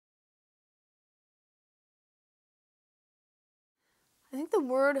I think the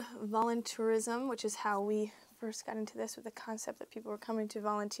word volunteerism, which is how we first got into this with the concept that people were coming to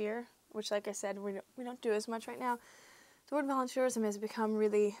volunteer, which, like I said, we don't do as much right now. The word volunteerism has become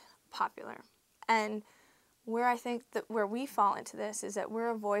really popular. And where I think that where we fall into this is that we're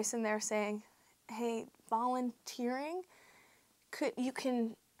a voice in there saying, hey, volunteering, it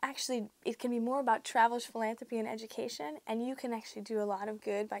can be more about travelers, philanthropy, and education, and you can actually do a lot of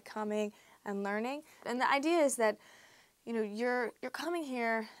good by coming and learning. And the idea is that, you know, you're coming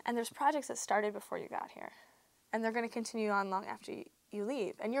here, and there's projects that started before you got here, and they're going to continue on long after you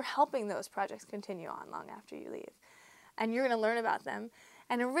leave, and you're helping those projects continue on long after you leave, and you're going to learn about them.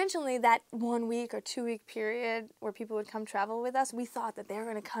 And originally, that 1 week or 2 week period where people would come travel with us, we thought that they were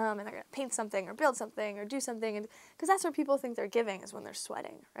going to come and they're going to paint something or build something or do something, and because that's where people think they're giving, is when they're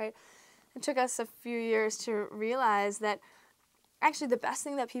sweating, right? It took us a few years to realize that actually the best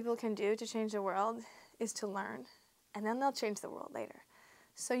thing that people can do to change the world is to learn, and then they'll change the world later.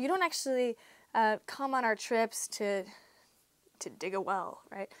 So you don't actually come on our trips to dig a well,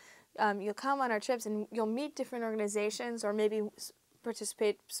 right? You'll come on our trips and you'll meet different organizations, or maybe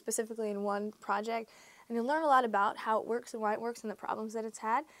participate specifically in one project, and you'll learn a lot about how it works and why it works and the problems that it's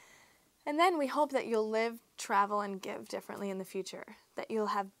had. And then we hope that you'll live, travel, and give differently in the future, that you'll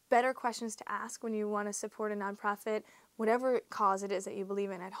have better questions to ask when you want to support a nonprofit, whatever cause it is that you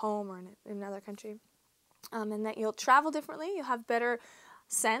believe in at home or in another country, and that you'll travel differently. You'll have better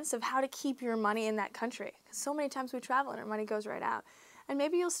sense of how to keep your money in that country. So many times we travel and our money goes right out. And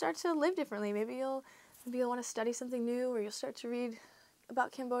maybe you'll start to live differently. Maybe you'll want to study something new, or you'll start to read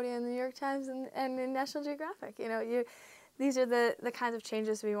about Cambodia in the New York Times and in National Geographic. You know, these are the kinds of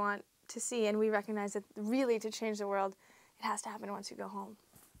changes we want to see, and we recognize that really to change the world, it has to happen once you go home.